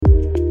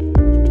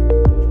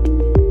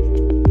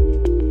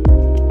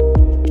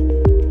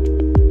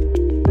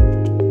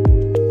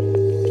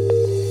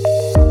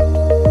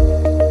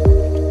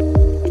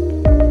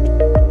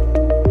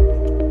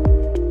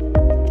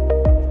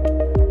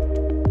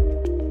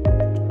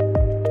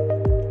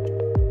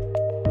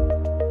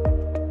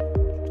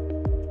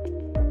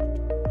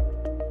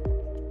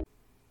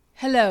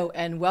Hello,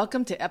 and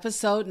welcome to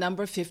episode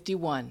number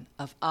 51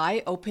 of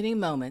Eye-Opening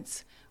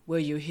Moments, where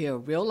you hear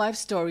real-life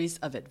stories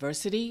of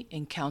adversity,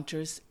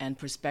 encounters, and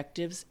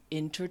perspectives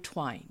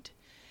intertwined.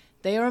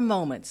 They are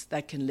moments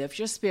that can lift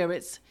your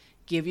spirits,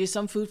 give you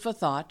some food for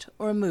thought,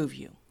 or move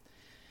you.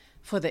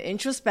 For the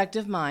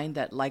introspective mind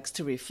that likes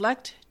to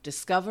reflect,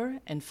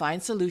 discover, and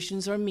find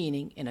solutions or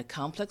meaning in a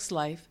complex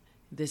life,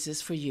 this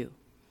is for you.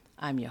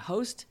 I'm your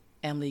host,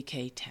 Emily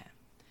K. Tan.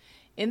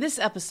 In this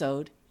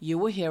episode, you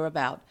will hear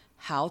about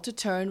how to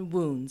turn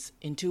wounds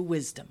into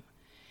wisdom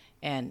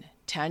and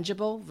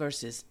tangible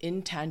versus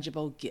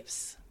intangible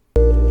gifts.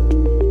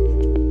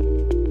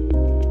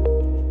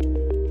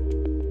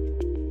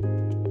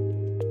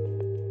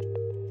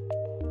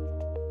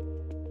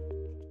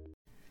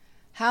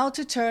 How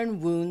to turn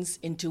wounds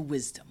into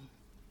wisdom.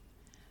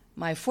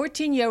 My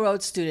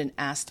 14-year-old student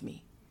asked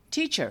me,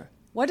 "Teacher,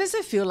 what does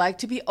it feel like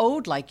to be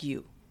old like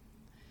you?"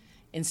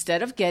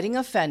 Instead of getting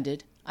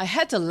offended, I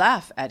had to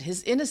laugh at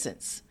his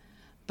innocence.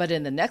 But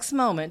in the next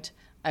moment,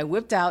 I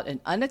whipped out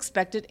an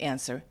unexpected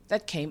answer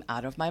that came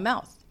out of my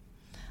mouth.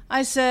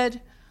 I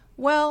said,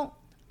 "Well,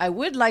 I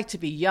would like to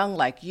be young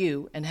like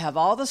you and have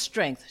all the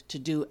strength to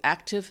do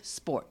active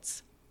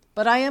sports.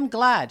 But I am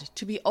glad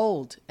to be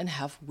old and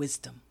have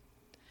wisdom."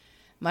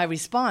 My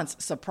response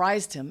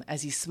surprised him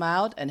as he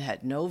smiled and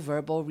had no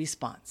verbal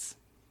response.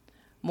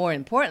 More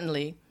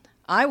importantly,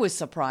 I was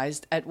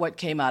surprised at what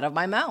came out of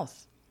my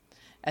mouth.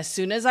 As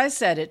soon as I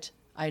said it,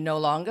 I no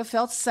longer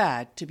felt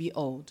sad to be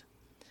old.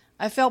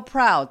 I felt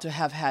proud to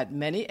have had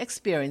many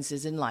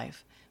experiences in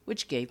life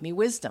which gave me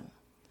wisdom.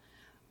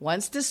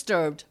 Once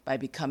disturbed by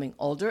becoming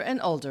older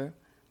and older,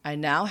 I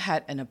now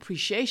had an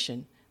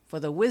appreciation for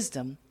the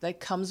wisdom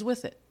that comes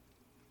with it.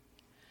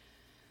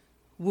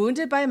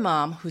 Wounded by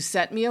Mom, who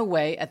sent me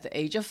away at the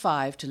age of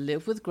 5 to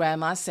live with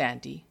Grandma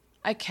Sandy,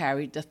 I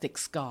carried the thick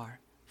scar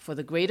for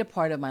the greater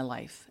part of my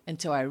life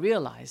until I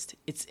realized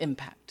its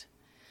impact.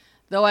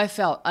 Though I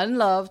felt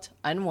unloved,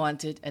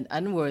 unwanted, and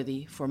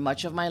unworthy for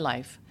much of my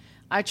life,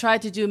 I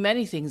tried to do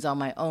many things on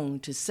my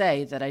own to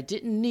say that I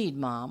didn't need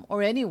Mom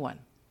or anyone.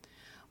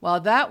 While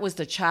that was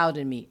the child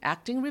in me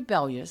acting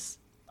rebellious,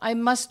 I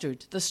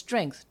mustered the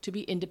strength to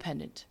be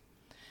independent.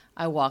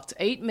 I walked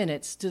 8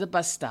 minutes to the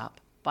bus stop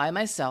by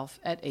myself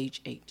at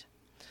age 8.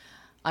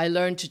 I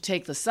learned to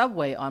take the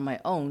subway on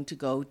my own to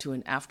go to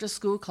an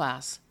after-school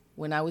class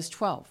when I was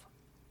 12.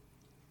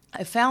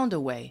 I found a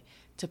way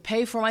to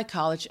pay for my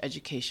college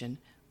education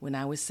when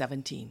I was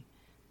 17.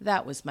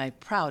 That was my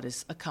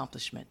proudest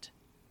accomplishment.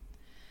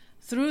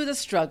 Through the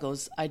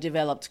struggles, I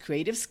developed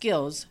creative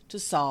skills to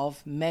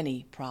solve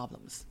many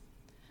problems.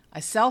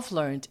 I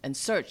self-learned and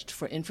searched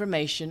for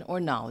information or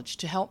knowledge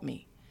to help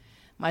me.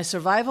 My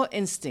survival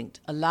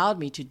instinct allowed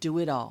me to do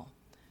it all,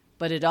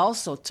 but it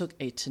also took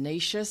a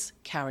tenacious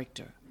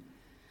character.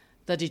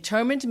 The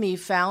determined me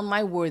found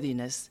my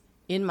worthiness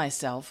in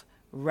myself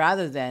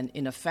rather than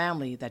in a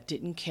family that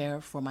didn't care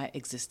for my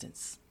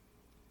existence.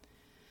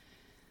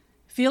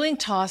 Feeling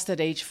tossed at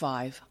age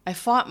 5, I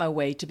fought my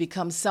way to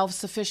become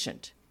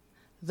self-sufficient.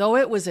 Though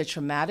it was a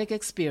traumatic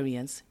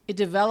experience, it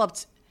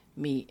developed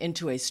me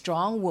into a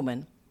strong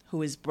woman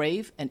who is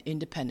brave and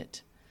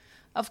independent.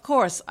 Of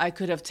course, I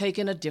could have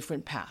taken a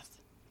different path,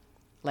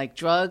 like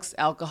drugs,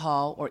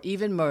 alcohol, or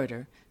even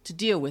murder, to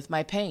deal with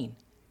my pain,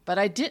 but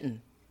I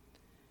didn't.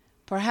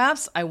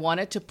 Perhaps I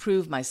wanted to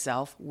prove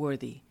myself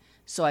worthy,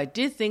 so I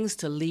did things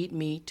to lead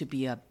me to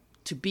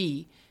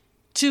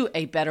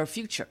a better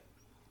future.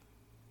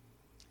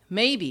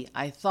 Maybe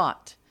I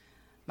thought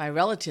my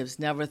relatives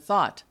never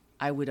thought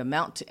I would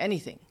amount to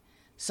anything,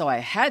 so I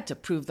had to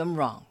prove them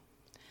wrong.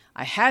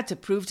 I had to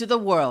prove to the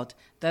world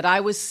that I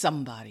was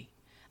somebody.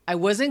 I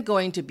wasn't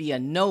going to be a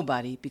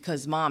nobody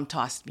because Mom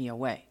tossed me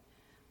away.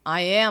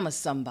 I am a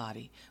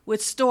somebody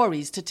with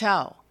stories to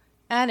tell,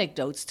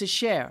 anecdotes to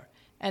share,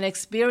 and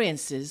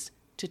experiences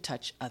to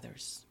touch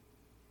others.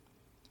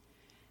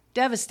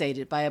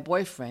 Devastated by a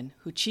boyfriend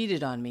who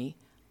cheated on me,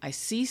 I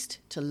ceased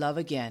to love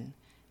again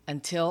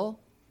until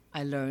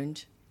I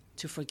learned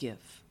to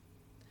forgive.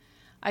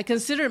 I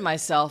considered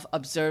myself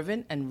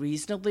observant and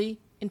reasonably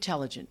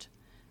intelligent,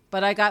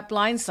 but I got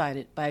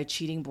blindsided by a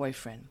cheating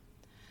boyfriend.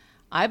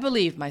 I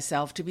believed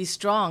myself to be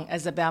strong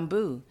as a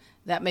bamboo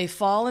that may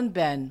fall and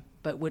bend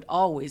but would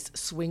always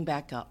swing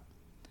back up.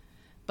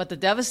 But the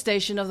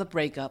devastation of the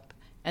breakup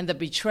and the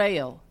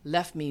betrayal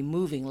left me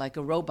moving like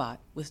a robot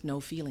with no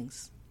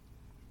feelings.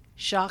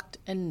 Shocked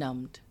and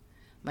numbed,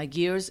 my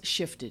gears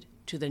shifted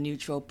to the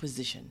neutral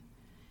position.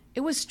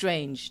 It was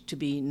strange to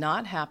be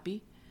not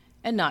happy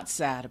and not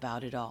sad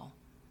about it all.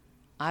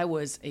 I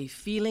was a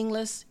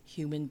feelingless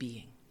human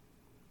being.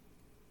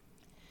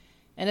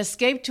 An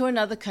escape to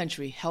another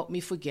country helped me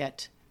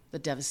forget the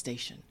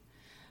devastation.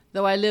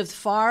 Though I lived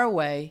far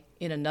away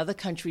in another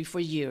country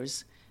for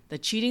years, the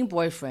cheating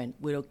boyfriend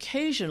would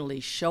occasionally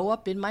show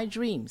up in my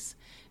dreams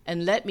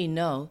and let me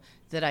know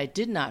that I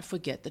did not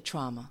forget the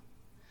trauma.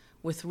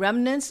 With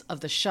remnants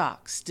of the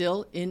shock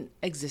still in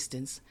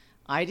existence,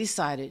 I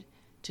decided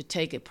to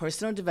take a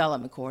personal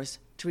development course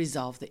to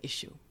resolve the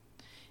issue.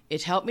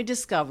 It helped me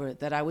discover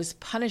that I was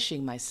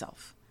punishing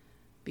myself.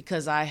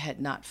 because I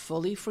had not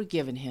fully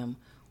forgiven him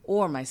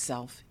or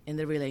myself in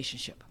the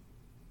relationship.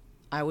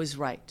 I was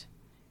right,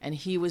 and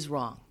he was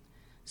wrong,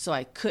 so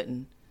I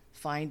couldn't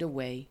find a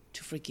way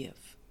to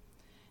forgive.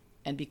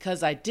 And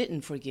because I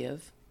didn't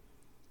forgive,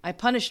 I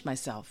punished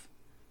myself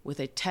with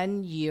a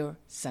 10-year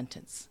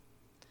sentence.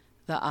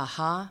 The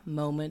aha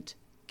moment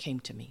came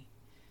to me.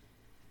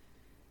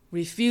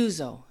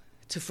 Refusal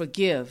to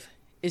forgive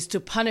is to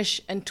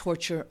punish and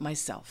torture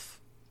myself.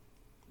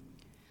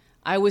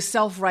 I was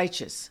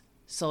self-righteous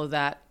so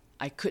that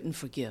I couldn't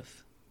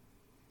forgive.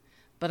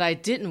 But I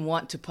didn't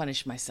want to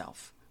punish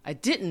myself. I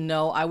didn't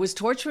know I was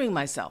torturing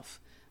myself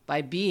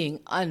by being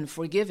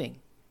unforgiving.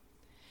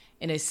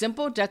 In a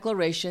simple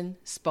declaration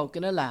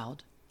spoken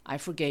aloud, I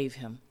forgave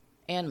him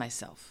and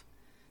myself.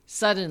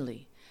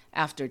 Suddenly,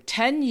 after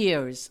 10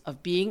 years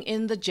of being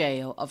in the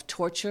jail of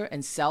torture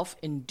and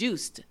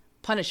self-induced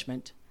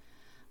punishment,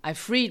 I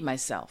freed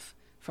myself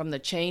from the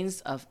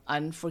chains of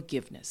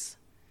unforgiveness.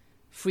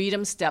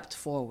 Freedom stepped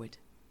forward,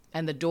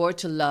 and the door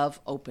to love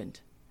opened.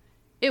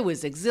 It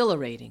was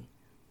exhilarating.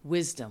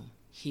 Wisdom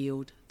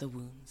healed the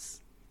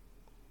wounds.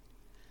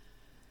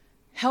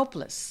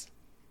 Helpless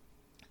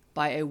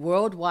by a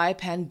worldwide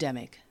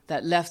pandemic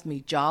that left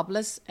me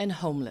jobless and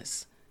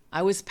homeless,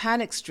 I was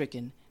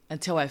panic-stricken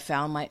until I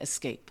found my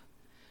escape.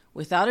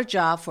 Without a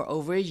job for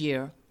over a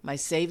year, my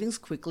savings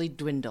quickly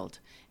dwindled,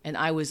 and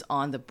I was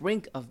on the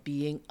brink of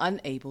being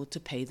unable to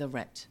pay the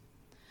rent.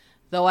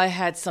 Though I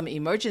had some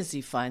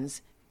emergency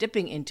funds,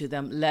 dipping into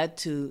them led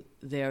to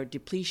their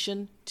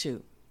depletion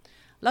too.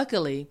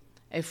 Luckily,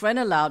 a friend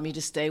allowed me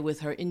to stay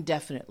with her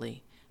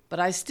indefinitely, but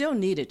I still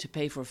needed to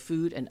pay for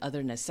food and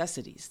other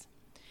necessities.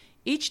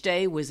 Each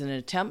day was an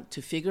attempt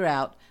to figure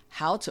out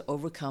how to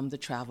overcome the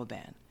travel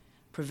ban,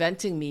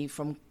 preventing me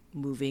from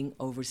moving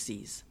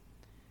overseas,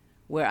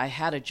 where I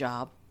had a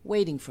job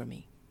waiting for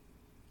me.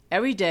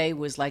 Every day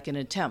was like an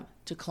attempt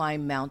to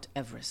climb Mount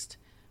Everest.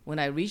 When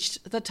I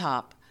reached the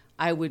top,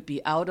 I would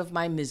be out of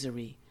my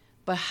misery,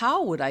 but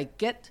how would I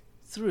get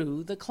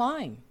through the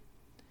climb?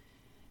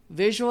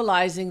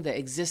 Visualizing the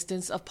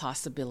existence of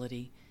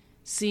possibility,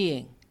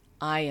 seeing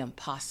I am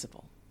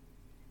possible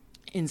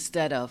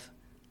instead of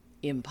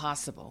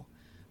impossible,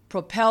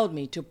 propelled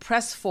me to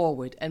press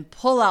forward and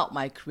pull out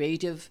my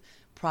creative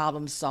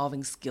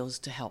problem-solving skills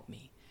to help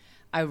me.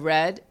 I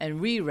read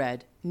and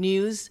reread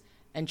news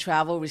and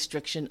travel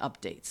restriction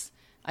updates.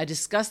 I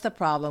discussed the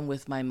problem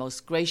with my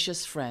most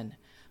gracious friend,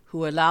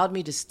 who allowed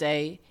me to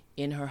stay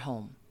in her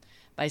home.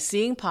 By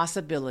seeing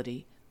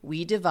possibility,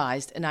 we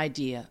devised an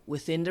idea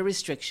within the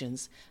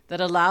restrictions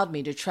that allowed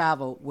me to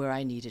travel where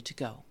I needed to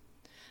go.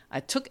 I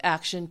took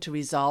action to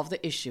resolve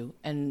the issue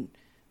and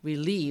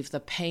relieve the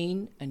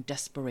pain and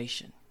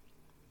desperation.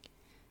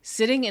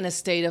 Sitting in a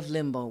state of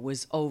limbo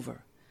was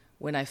over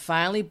when I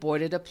finally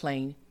boarded a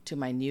plane to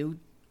my new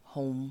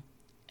home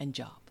and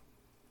job.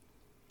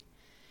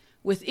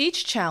 With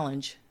each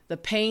challenge, the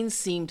pain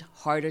seemed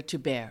harder to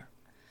bear.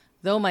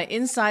 Though my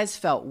insides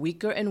felt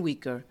weaker and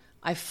weaker,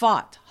 I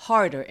fought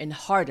harder and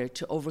harder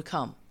to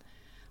overcome.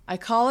 I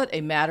call it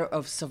a matter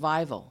of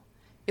survival.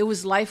 It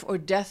was life or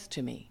death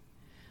to me.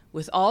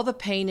 With all the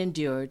pain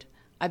endured,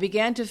 I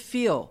began to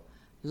feel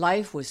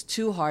life was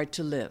too hard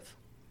to live.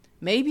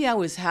 Maybe I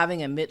was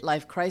having a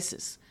midlife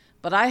crisis,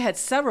 but I had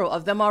several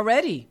of them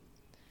already.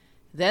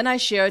 Then I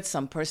shared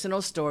some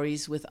personal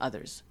stories with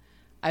others.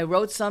 I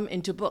wrote some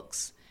into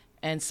books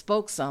and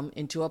spoke some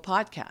into a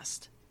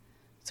podcast.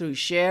 Through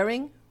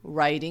sharing,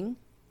 writing,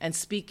 and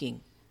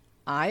speaking,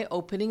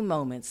 eye-opening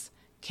moments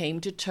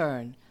came to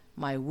turn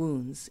my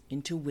wounds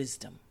into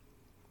wisdom.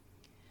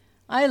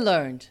 I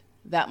learned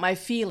that my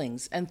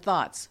feelings and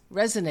thoughts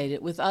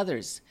resonated with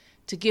others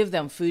to give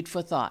them food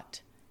for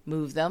thought,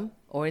 move them,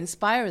 or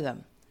inspire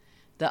them.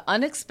 The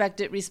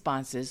unexpected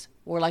responses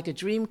were like a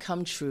dream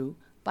come true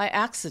by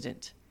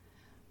accident.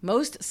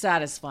 Most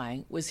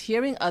satisfying was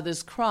hearing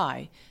others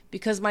cry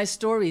because my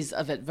stories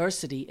of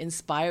adversity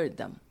inspired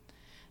them.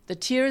 The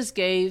tears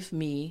gave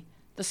me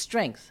the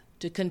strength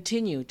to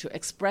continue to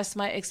express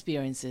my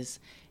experiences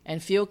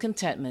and feel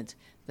contentment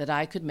that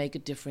I could make a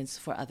difference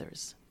for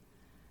others.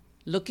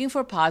 Looking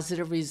for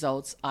positive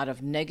results out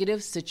of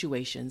negative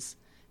situations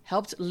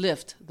helped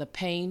lift the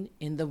pain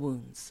in the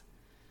wounds.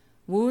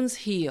 Wounds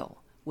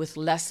heal with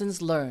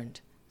lessons learned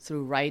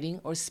through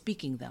writing or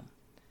speaking them,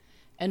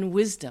 and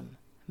wisdom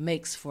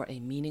makes for a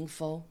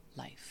meaningful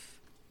life.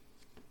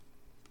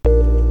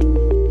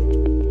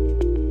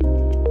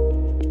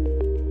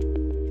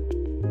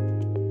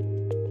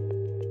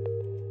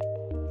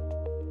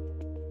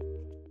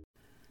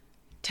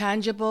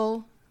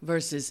 Tangible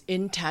versus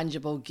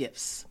intangible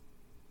gifts.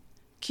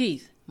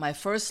 Keith, my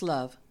first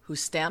love, who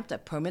stamped a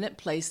permanent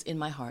place in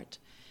my heart,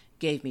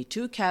 gave me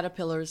 2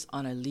 caterpillars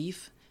on a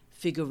leaf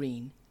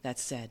figurine that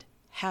said,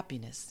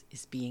 "Happiness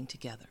is being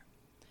together."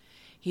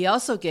 He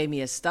also gave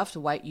me a stuffed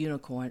white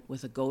unicorn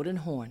with a golden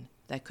horn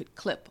that could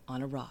clip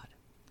on a rod,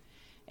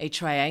 a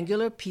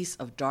triangular piece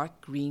of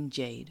dark green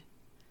jade,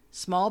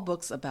 small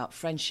books about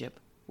friendship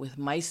with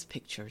mice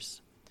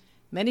pictures,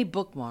 many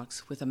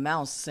bookmarks with a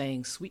mouse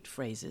saying sweet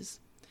phrases,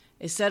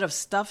 a set of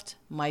stuffed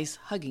mice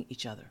hugging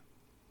each other.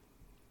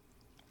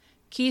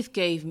 Keith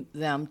gave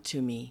them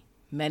to me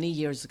many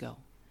years ago,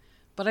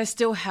 but I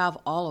still have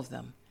all of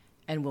them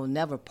and will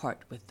never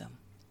part with them.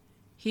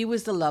 He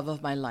was the love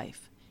of my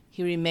life.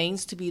 He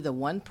remains to be the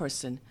one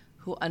person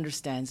who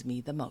understands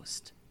me the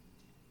most.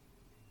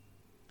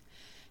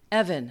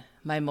 Evan,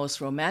 my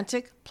most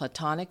romantic,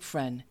 platonic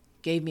friend,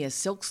 gave me a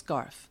silk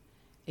scarf,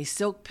 a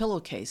silk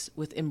pillowcase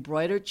with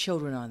embroidered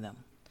children on them,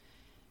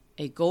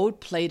 a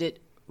gold-plated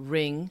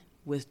ring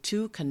with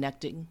 2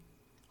 connecting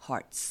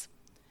hearts,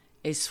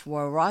 a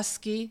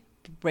Swarovski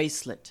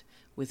bracelet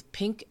with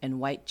pink and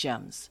white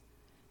gems,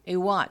 a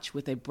watch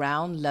with a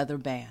brown leather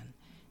band,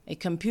 a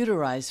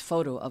computerized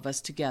photo of us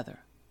together.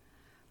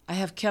 I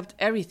have kept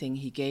everything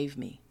he gave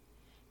me.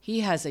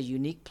 He has a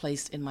unique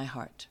place in my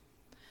heart.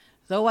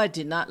 Though I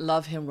did not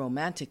love him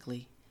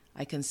romantically,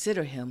 I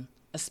consider him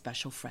a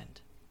special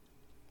friend.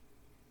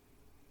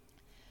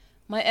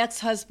 My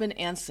ex-husband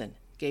Anson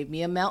gave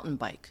me a mountain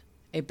bike,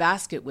 a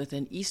basket with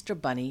an Easter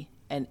bunny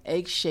and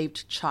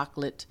egg-shaped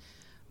chocolate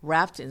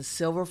wrapped in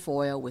silver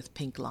foil with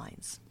pink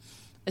lines,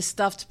 a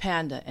stuffed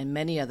panda, and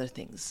many other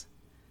things.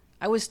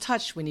 I was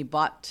touched when he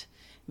bought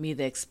me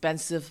the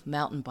expensive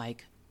mountain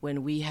bike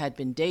when we had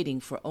been dating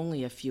for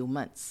only a few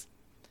months.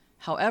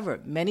 However,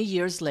 many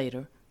years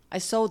later, I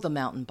sold the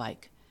mountain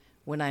bike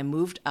when I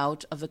moved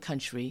out of the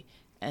country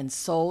and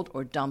sold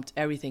or dumped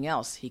everything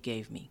else he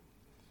gave me,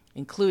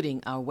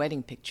 including our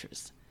wedding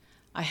pictures.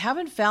 I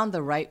haven't found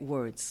the right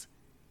words,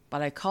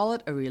 but I call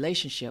it a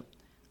relationship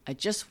I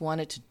just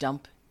wanted to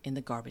dump in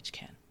the garbage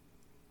can.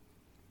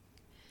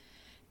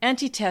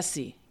 Auntie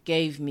Tessie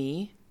gave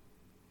me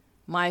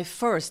my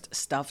first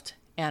stuffed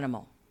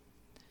animal,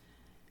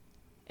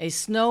 a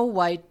snow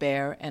white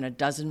bear and a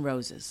dozen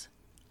roses.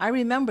 I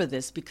remember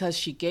this because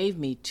she gave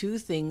me 2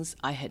 things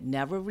I had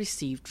never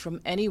received from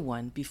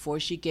anyone before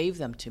she gave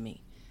them to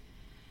me.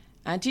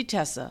 Auntie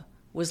Tessa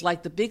was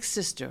like the big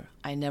sister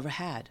I never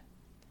had.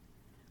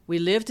 We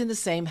lived in the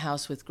same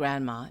house with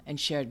Grandma and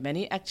shared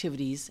many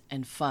activities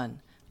and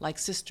fun like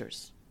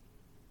sisters.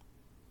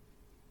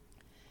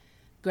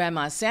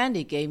 Grandma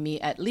Sandy gave me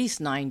at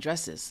least 9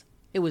 dresses.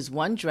 It was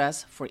 1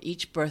 dress for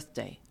each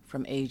birthday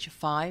from age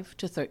 5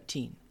 to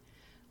 13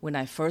 when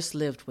I first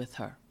lived with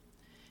her.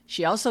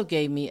 She also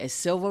gave me a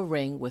silver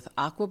ring with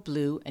aqua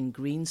blue and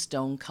green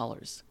stone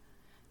colors.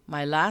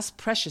 My last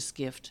precious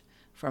gift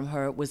from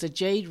her was a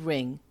jade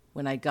ring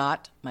when I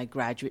got my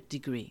graduate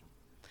degree.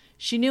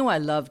 She knew I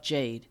loved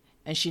jade,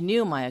 and she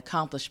knew my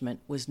accomplishment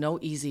was no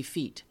easy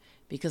feat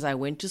because I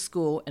went to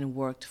school and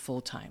worked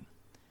full-time.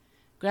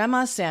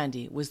 Grandma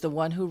Sandy was the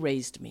one who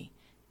raised me,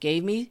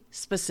 gave me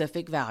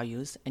specific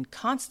values, and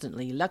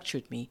constantly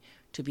lectured me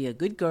to be a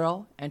good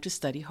girl and to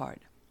study hard.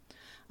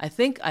 I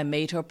think I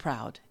made her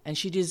proud, and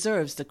she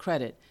deserves the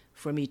credit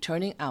for me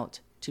turning out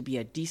to be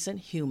a decent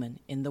human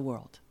in the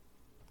world.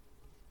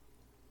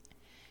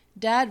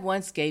 Dad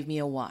once gave me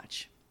a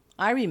watch.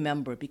 I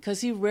remember because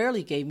he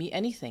rarely gave me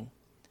anything.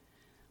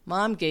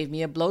 Mom gave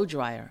me a blow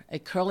dryer, a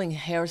curling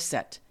hair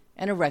set,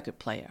 and a record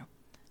player.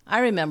 I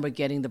remember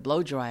getting the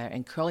blow dryer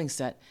and curling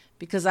set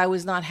because I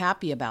was not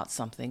happy about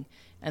something,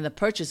 and the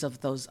purchase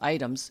of those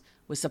items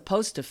was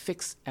supposed to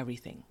fix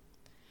everything.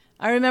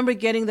 I remember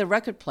getting the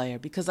record player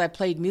because I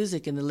played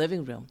music in the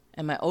living room,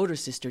 and my older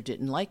sister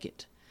didn't like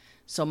it.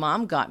 So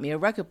Mom got me a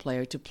record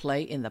player to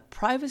play in the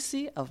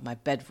privacy of my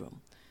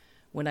bedroom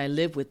when I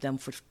lived with them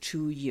for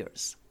 2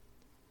 years.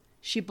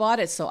 She bought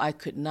it so I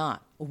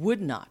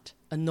would not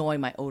annoy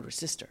my older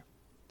sister.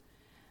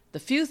 The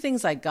few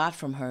things I got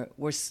from her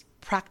were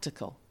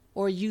practical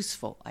or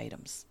useful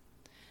items.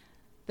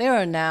 They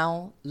are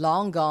now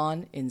long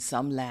gone in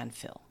some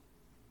landfill.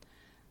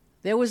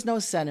 There was no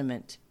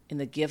sentiment in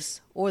the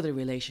gifts or the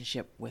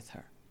relationship with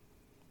her.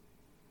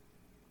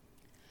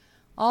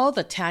 All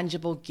the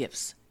tangible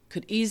gifts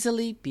could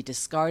easily be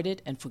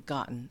discarded and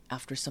forgotten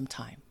after some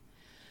time.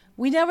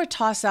 We never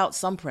toss out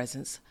some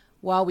presents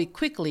while we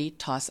quickly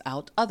toss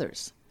out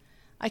others.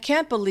 I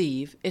can't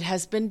believe it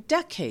has been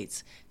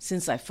decades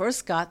since I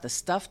first got the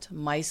stuffed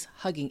mice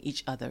hugging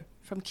each other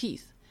from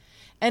Keith,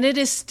 and it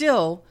is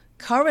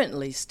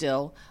currently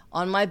still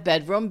on my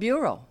bedroom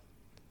bureau.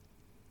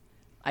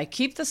 I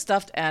keep the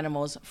stuffed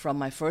animals from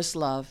my first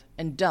love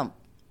and dump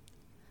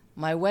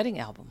my wedding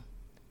album.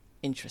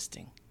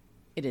 Interesting.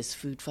 It is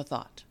food for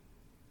thought.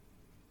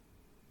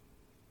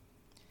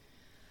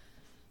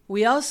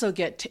 We also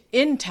get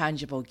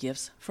intangible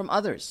gifts from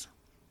others.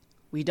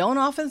 We don't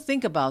often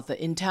think about the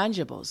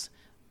intangibles,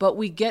 but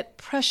we get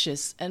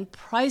precious and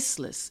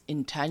priceless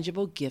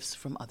intangible gifts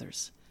from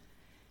others.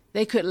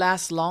 They could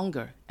last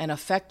longer and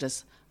affect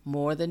us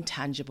more than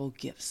tangible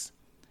gifts.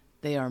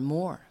 They are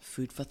more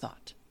food for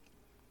thought.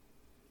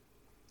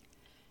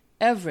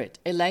 Everett,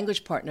 a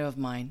language partner of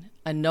mine,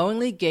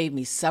 unknowingly gave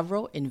me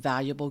several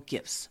invaluable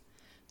gifts.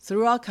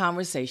 Through our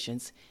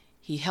conversations,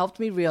 he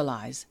helped me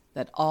realize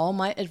that all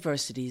my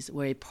adversities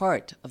were a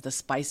part of the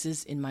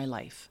spices in my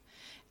life,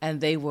 and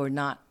they were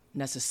not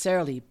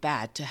necessarily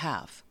bad to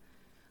have.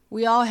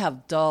 We all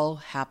have dull,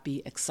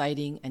 happy,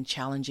 exciting, and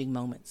challenging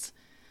moments,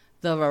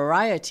 The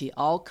variety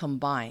all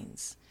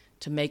combines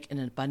to make an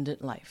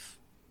abundant life.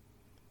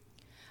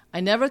 I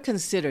never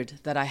considered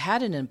that I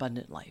had an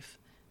abundant life,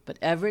 but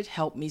Everett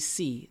helped me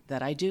see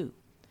that I do.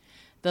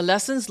 The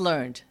lessons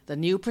learned, the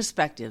new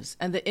perspectives,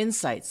 and the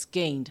insights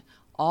gained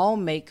all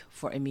make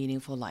for a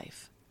meaningful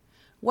life.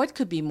 What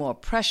could be more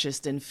precious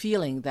than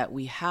feeling that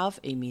we have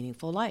a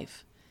meaningful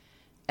life?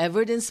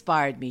 Everett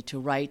inspired me to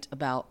write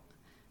about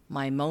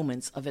my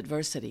moments of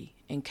adversity,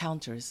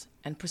 encounters,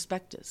 and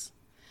perspectives.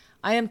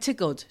 I am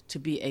tickled to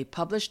be a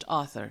published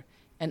author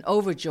and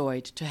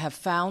overjoyed to have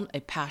found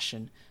a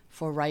passion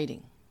for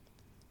writing.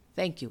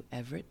 Thank you,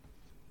 Everett.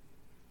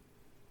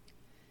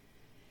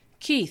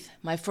 Keith,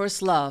 my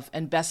first love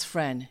and best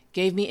friend,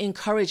 gave me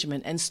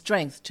encouragement and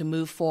strength to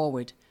move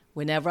forward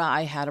whenever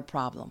I had a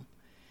problem.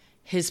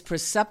 His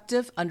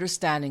perceptive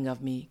understanding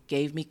of me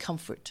gave me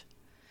comfort.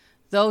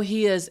 Though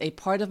he is a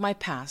part of my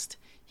past,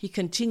 he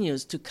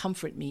continues to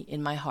comfort me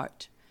in my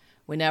heart.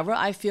 Whenever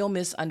I feel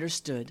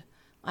misunderstood,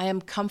 I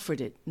am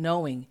comforted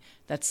knowing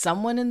that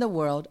someone in the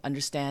world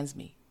understands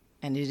me,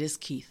 and it is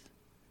Keith.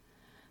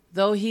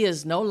 Though he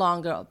is no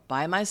longer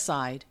by my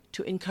side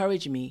to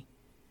encourage me,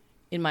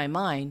 in my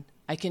mind,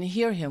 I can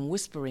hear him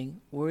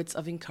whispering words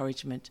of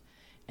encouragement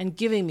and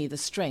giving me the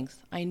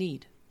strength I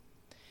need.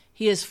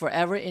 He is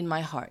forever in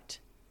my heart.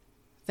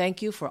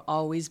 Thank you for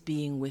always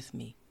being with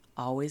me,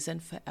 always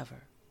and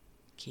forever,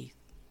 Keith.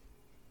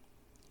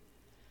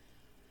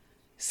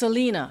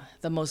 Selena,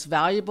 the most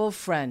valuable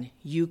friend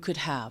you could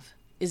have,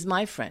 is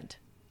my friend.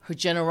 Her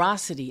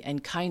generosity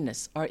and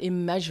kindness are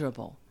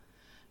immeasurable.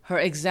 Her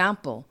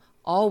example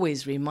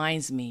always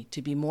reminds me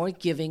to be more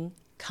giving,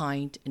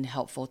 kind, and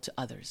helpful to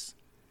others.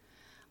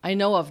 I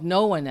know of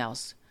no one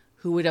else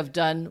who would have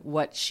done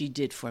what she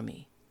did for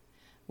me.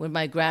 When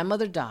my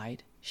grandmother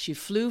died, she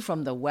flew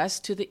from the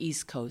west to the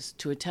east coast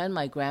to attend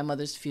my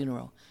grandmother's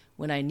funeral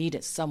when I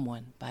needed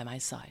someone by my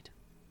side.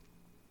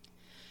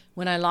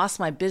 When I lost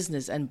my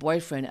business and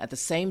boyfriend at the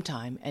same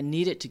time and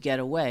needed to get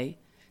away,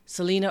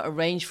 Selena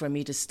arranged for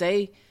me to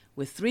stay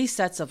with 3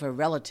 sets of her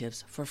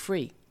relatives for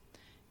free.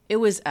 It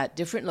was at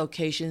different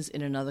locations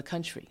in another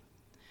country.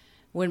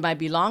 When my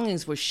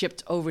belongings were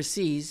shipped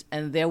overseas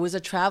and there was a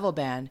travel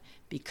ban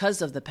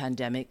because of the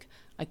pandemic,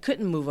 I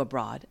couldn't move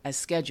abroad as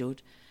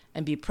scheduled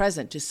and be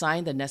present to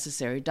sign the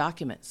necessary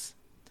documents.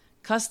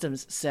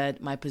 Customs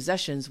said my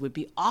possessions would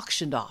be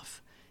auctioned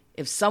off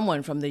if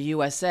someone from the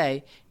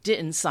USA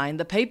didn't sign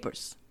the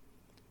papers.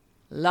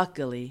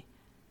 Luckily,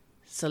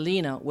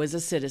 Selena was a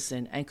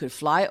citizen and could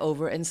fly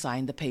over and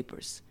sign the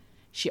papers.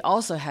 She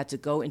also had to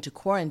go into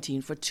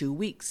quarantine for 2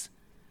 weeks.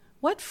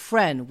 What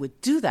friend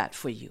would do that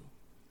for you?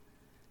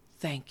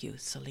 Thank you,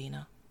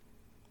 Selena.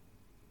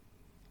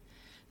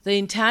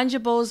 The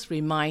intangibles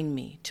remind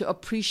me to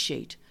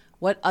appreciate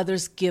what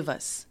others give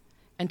us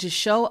and to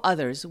show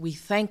others we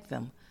thank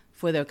them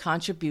for their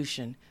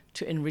contribution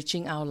to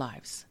enriching our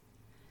lives.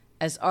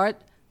 As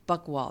Art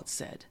Buchwald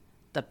said,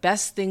 the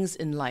best things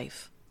in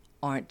life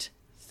aren't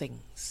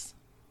things.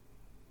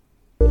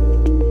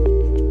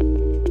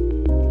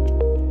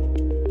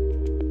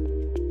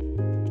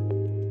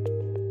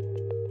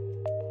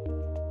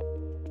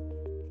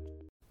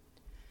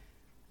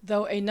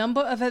 Though a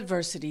number of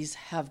adversities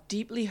have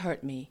deeply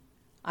hurt me,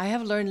 I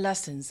have learned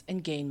lessons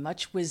and gained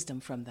much wisdom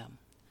from them.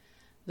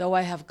 Though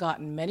I have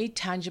gotten many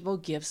tangible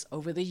gifts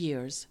over the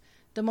years,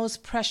 the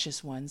most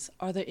precious ones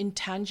are the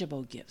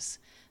intangible gifts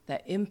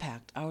that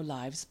impact our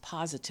lives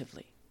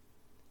positively.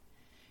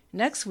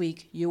 Next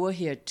week, you will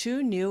hear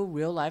 2 new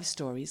real-life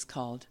stories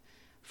called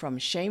From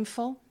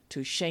Shameful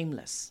to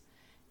Shameless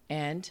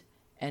and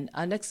An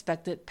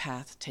Unexpected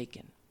Path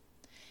Taken.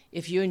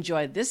 If you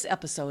enjoyed this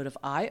episode of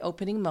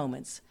Eye-Opening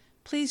Moments,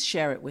 please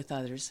share it with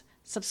others,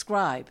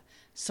 subscribe,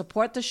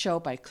 support the show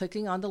by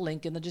clicking on the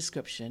link in the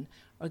description,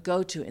 or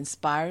go to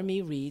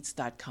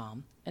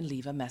inspiremereads.com and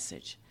leave a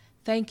message.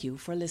 Thank you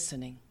for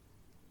listening.